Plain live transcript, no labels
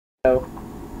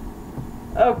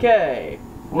Okay.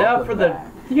 Now Welcome for back.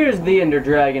 here's the Ender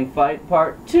Dragon fight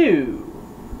part 2.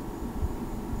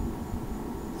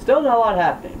 Still not a lot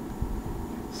happening.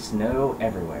 Snow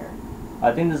everywhere.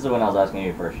 I think this is when I was asking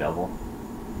you for a shovel.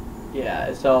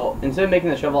 Yeah, so instead of making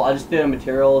the shovel, I just threw the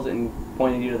materials and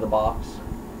pointed you to the box.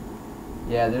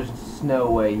 Yeah, there's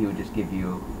no way he would just give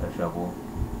you a shovel.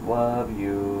 Love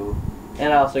you.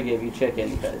 And I also gave you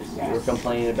chicken because you were Yes.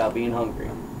 complaining about being hungry.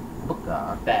 Oh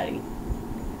God. Fatty.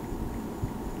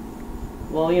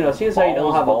 Well, you know, seeing as how you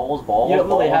don't have balls, you don't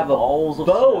really have a balls of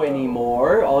bow snow.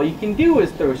 anymore, all you can do is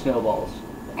throw snowballs.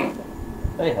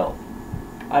 They help.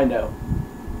 I know.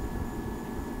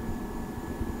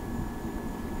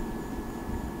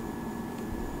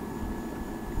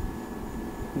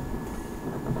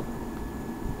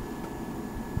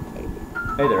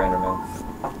 Hey there,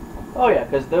 Enderman. Oh yeah,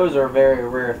 because those are a very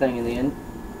rare thing in the end.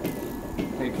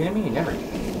 Are you kidding me? You never.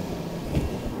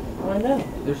 I know.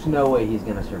 There's no way he's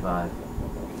gonna survive.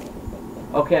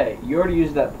 Okay, you already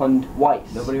used that pun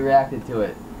twice. Nobody reacted to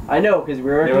it. I know, because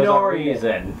we already There was know a our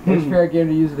reason. It's fair game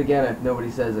to use it again if nobody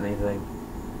says anything.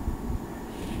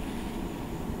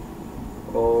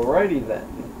 Alrighty then.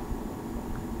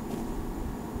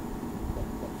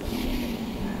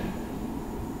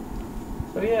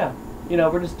 So yeah, you know,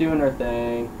 we're just doing our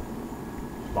thing.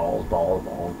 Balls, balls,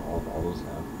 balls, balls, balls of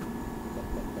snow.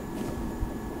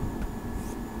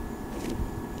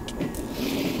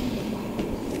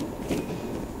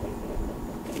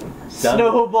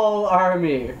 Snowball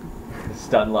army.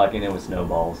 Stun locking it with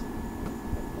snowballs.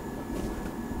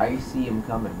 I see him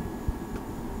coming.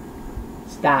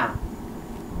 Stop.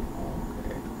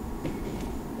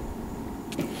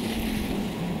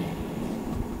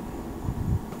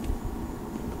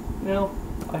 You know,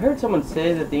 I heard someone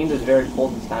say that the end is very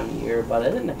cold this time of year, but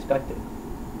I didn't expect it.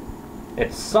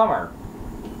 It's summer.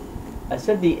 I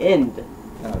said the end.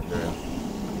 Oh, true.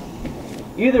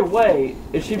 Either way,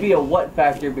 it should be a what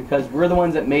factor because we're the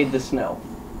ones that made the snow.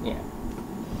 Yeah.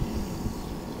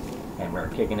 And we're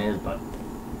kicking his butt.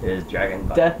 His dragon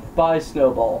butt. Death by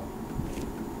snowball.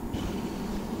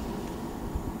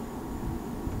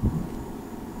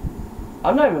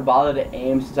 I'm not even bothered to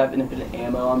aim since I have infinite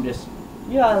ammo. I'm just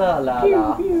yeah la la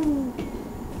la.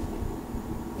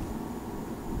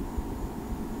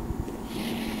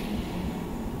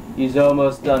 He's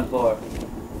almost done for.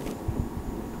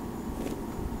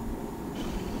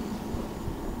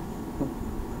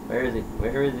 Where is he?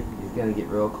 Where is he? He's gonna get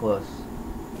real close.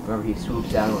 Remember, he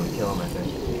swoops down when we kill him, I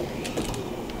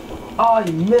think. Oh,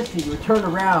 you missed it. You were turned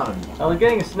around. I was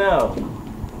getting snow.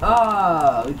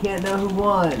 Ah, we can't know who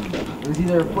won. It was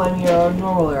either a flaming arrow or a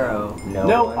normal arrow.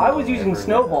 No, one I was will using ever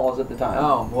snowballs at the time.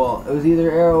 Oh, well, it was either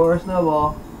arrow or a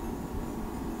snowball.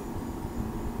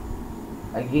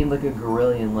 I gained like a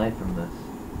gorillion life from this.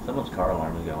 know. Someone's car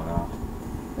alarm is going off.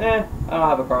 I don't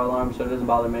have a car alarm, so it doesn't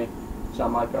bother me. It's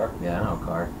not my car. Yeah, I know a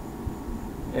car.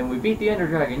 And we beat the Ender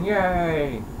Dragon,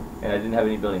 yay! And I didn't have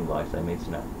any building blocks, I made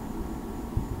snow.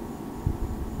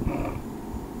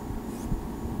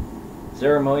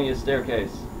 Ceremonious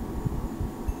staircase.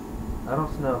 I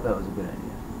don't know if that was a good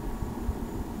idea.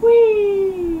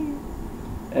 Whee!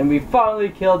 And we finally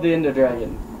killed the Ender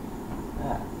Dragon.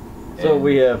 So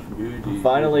we have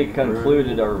finally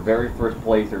concluded our very first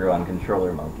playthrough on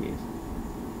Controller Monkeys.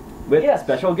 With Yes.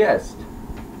 special guest.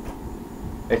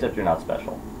 Except you're not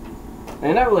special.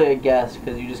 And not really a guess,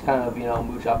 because you just kind of, you know,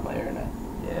 mooch off my internet.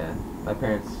 Yeah, my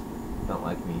parents don't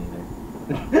like me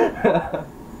either.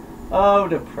 Oh,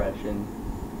 depression.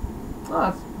 Oh,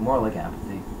 it's more like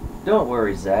apathy. Don't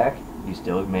worry, Zach. You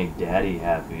still make Daddy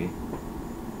happy.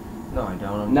 No, I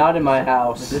don't. I'm Not in my a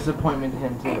house. disappointment to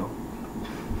him too.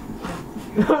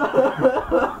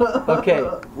 Okay,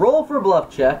 roll for bluff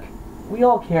check. We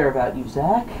all care about you,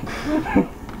 Zach.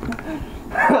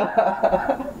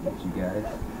 You guys.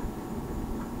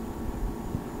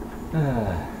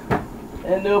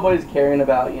 And nobody's caring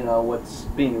about, you know, what's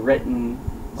being written.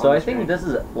 So on I the think screen. this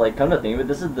is, like, come to think of it,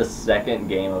 this is the second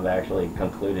game I've actually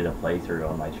concluded a playthrough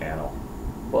on my channel.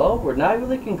 Well, we're not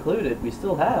really concluded. We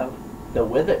still have the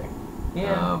Wither.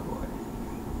 Oh boy.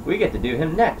 We get to do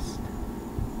him next.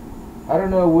 I don't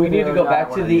know. We need to go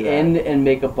back to the end and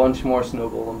make a bunch more snow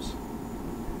golems.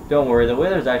 Don't worry, the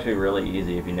Wither's actually really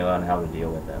easy if you know how to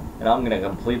deal with him. And I'm gonna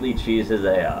completely cheese his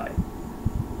AI.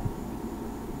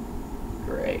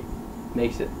 Great.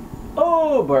 Makes it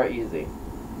over easy.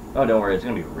 Oh, don't worry, it's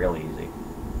gonna be real easy.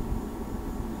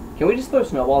 Can we just throw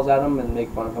snowballs at him and make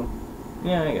fun of him?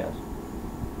 Yeah, I guess.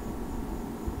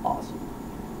 Awesome.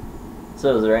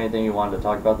 So is there anything you wanted to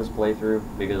talk about this playthrough?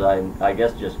 Because I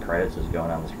guess just credits is going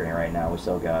on the screen right now. We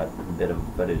still got a bit of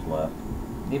footage left.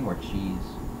 Need more cheese.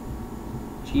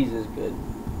 Cheese is good.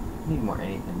 I need more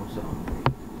anything. I'm so hungry.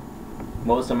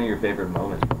 What was some of your favorite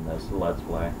moments from this Let's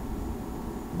Play?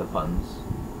 The puns.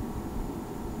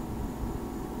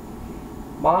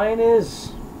 Mine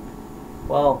is,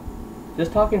 well,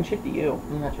 just talking shit to you.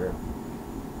 Not true.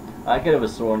 I could have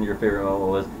sworn your favorite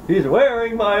moment was, he's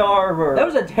wearing my armor! That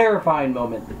was a terrifying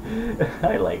moment.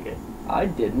 I like it. I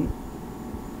didn't.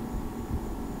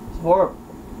 It's horrible.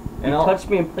 And You I'll- touched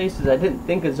me in places I didn't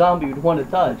think a zombie would want to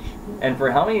touch. And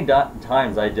for how many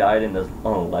times I died in this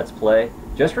Let's Play,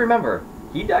 just remember,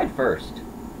 he died first.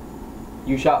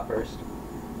 You shot first.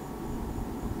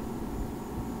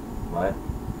 What?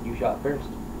 You shot first.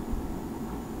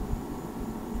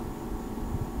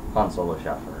 Han Solo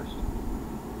shot first.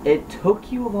 It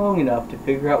took you long enough to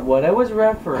figure out what I was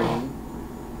referencing.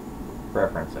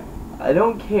 I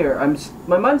don't care.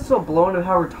 My mind's still blown at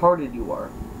how retarded you are.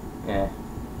 Yeah.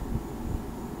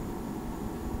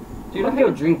 Dude, I'm gonna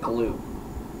go drink glue.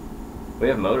 We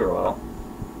have motor oil.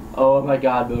 Oh my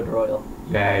god, motor oil.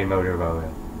 Yay, motor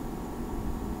oil.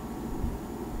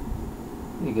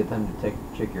 You get them to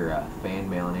check your fan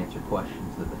mail and answer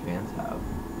questions that the fans have.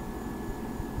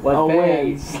 What Oh,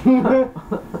 fans?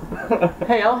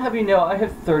 Hey, I'll have you know, I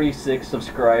have 36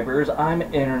 subscribers. I'm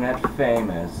internet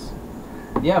famous.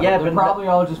 Yeah, Yeah, but they're but probably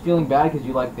all just feeling bad because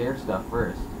you like their stuff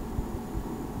first.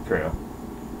 True.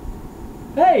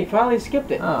 Hey, finally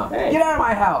skipped it. Oh, Hey. get out of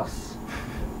my house!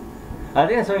 I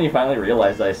think that's when you finally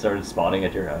realized I started spawning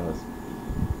at your house.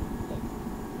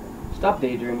 Stop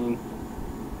daydreaming.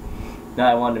 No,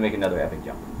 I wanted to make another epic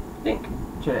jump. Think.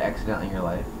 Should have accidentally in your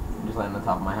life. Just land on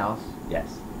top of my house.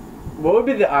 Yes. What would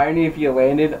be the irony if you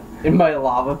landed in my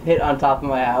lava pit on top of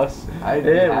my house? I'd be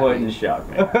It happy. wouldn't shock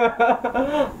me.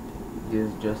 It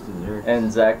is just desserts.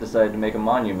 And Zach decided to make a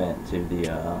monument to the,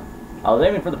 I was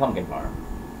aiming for the pumpkin farm.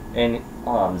 And,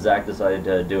 Zach decided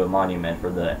to do a monument for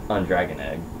the undragon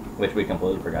egg, which we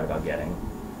completely forgot about getting.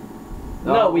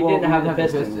 No, we well, didn't have the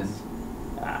pistons.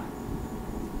 Ah.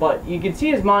 But you can see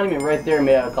his monument right there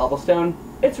made out of cobblestone.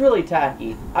 It's really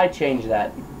tacky. I changed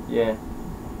that. Yeah.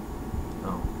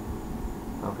 Oh.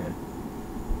 Okay.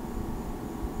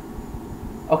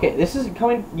 Okay, this is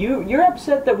coming. You're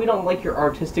upset that we don't like your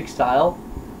artistic style.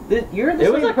 You're the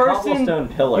It was same a person. cobblestone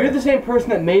pillar. You're the same person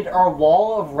that made our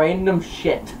wall of random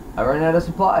shit. I ran out of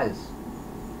supplies.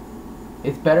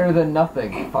 It's better than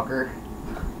nothing, fucker.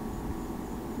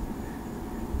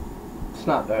 It's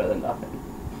not better than nothing.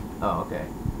 Oh, okay.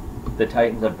 The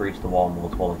Titans have breached the wall on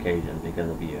multiple occasions because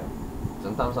of you.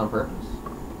 Sometimes on purpose.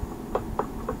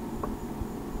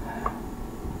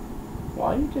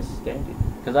 Why are you just standing?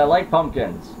 Because I like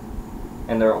pumpkins.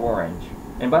 And they're orange.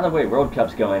 And by the way, World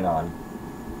Cup's going on.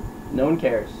 No one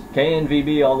cares.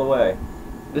 KNVB all the way.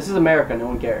 This is America. No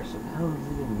one cares. What the hell does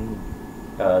it even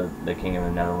mean? The King of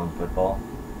the Netherlands football.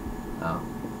 Oh.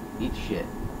 Eat shit.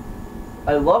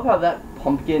 I love how that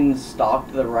pumpkin stalk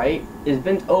to the right is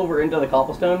bent over into the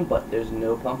cobblestone, but there's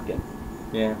no pumpkin.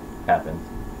 Yeah, happens.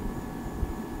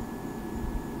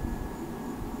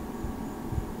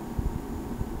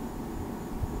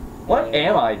 What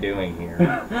am I doing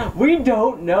here? We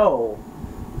don't know.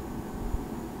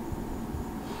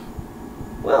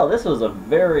 Well, this was a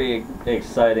very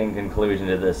exciting conclusion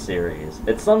to this series.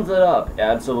 It sums it up.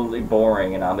 Absolutely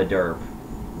boring, and I'm a derp.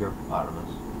 You're hippopotamus.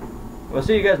 We'll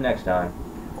see you guys next time.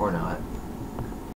 Or not.